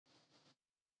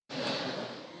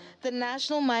The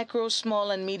National Micro,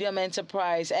 Small and Medium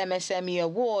Enterprise MSME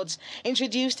Awards,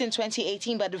 introduced in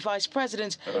 2018 by the Vice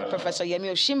President, Professor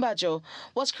Yemi Osinbajo,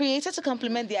 was created to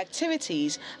complement the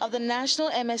activities of the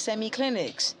National MSME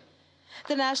Clinics.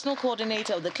 The national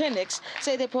coordinator of the clinics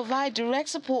say they provide direct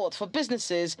support for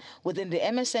businesses within the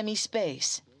MSME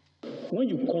space. When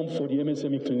you come for the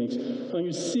MSME clinics and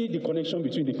you see the connection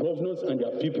between the governors and their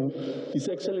people, His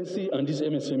Excellency and these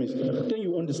MSMEs, then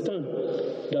you understand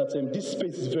that this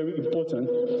space is very important,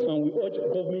 and we urge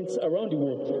governments around the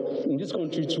world in this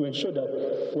country to ensure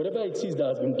that whatever it is that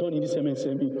has been done in this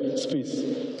MSME space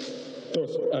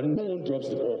does, and no one drops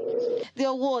the ball. The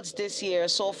awards this year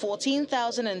saw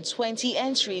 14,020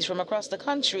 entries from across the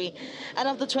country, and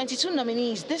of the 22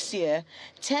 nominees this year,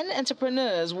 10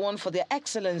 entrepreneurs won for their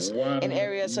excellence in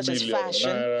areas such as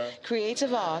fashion,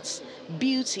 creative arts,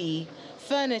 beauty,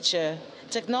 furniture,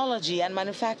 technology and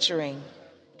manufacturing.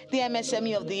 The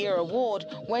MSME of the Year award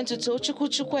went to Tochukwu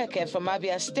Chukwueke from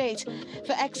Abia State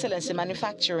for excellence in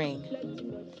manufacturing.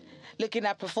 Looking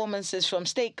at performances from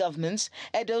state governments,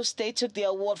 Edo State took the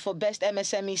award for Best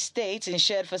MSME State in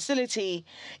Shared Facility,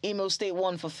 Imo State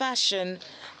won for Fashion,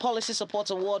 Policy Support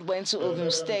Award went to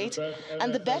Ogun State,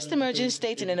 and the Best Emerging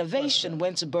State in Innovation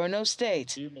went to Borno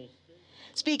State.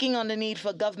 Speaking on the need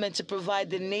for government to provide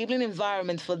the enabling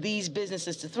environment for these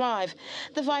businesses to thrive,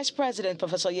 the Vice President,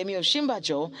 Professor Yemi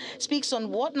Osinbajo, speaks on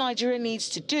what Nigeria needs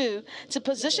to do to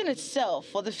position itself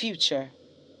for the future.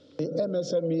 The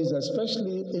MSMEs,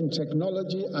 especially in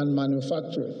technology and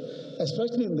manufacturing,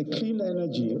 especially in the clean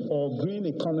energy or green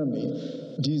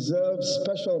economy, deserve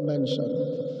special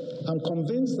mention. I'm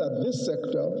convinced that this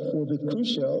sector will be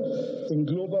crucial in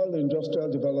global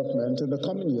industrial development in the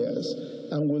coming years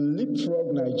and will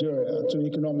leapfrog Nigeria to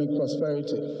economic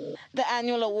prosperity. The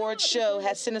annual awards show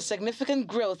has seen a significant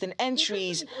growth in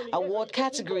entries, award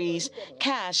categories,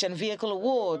 cash and vehicle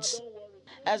awards.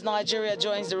 As Nigeria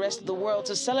joins the rest of the world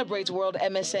to celebrate World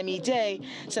MSME Day,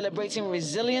 celebrating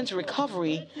resilient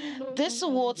recovery, this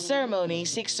award ceremony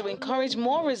seeks to encourage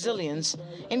more resilience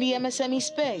in the MSME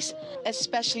space,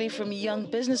 especially from young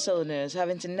business owners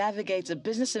having to navigate a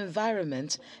business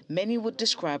environment many would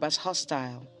describe as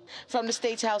hostile. From the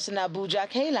State House in Abuja,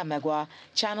 Kayla Megwa,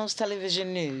 Channels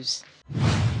Television News.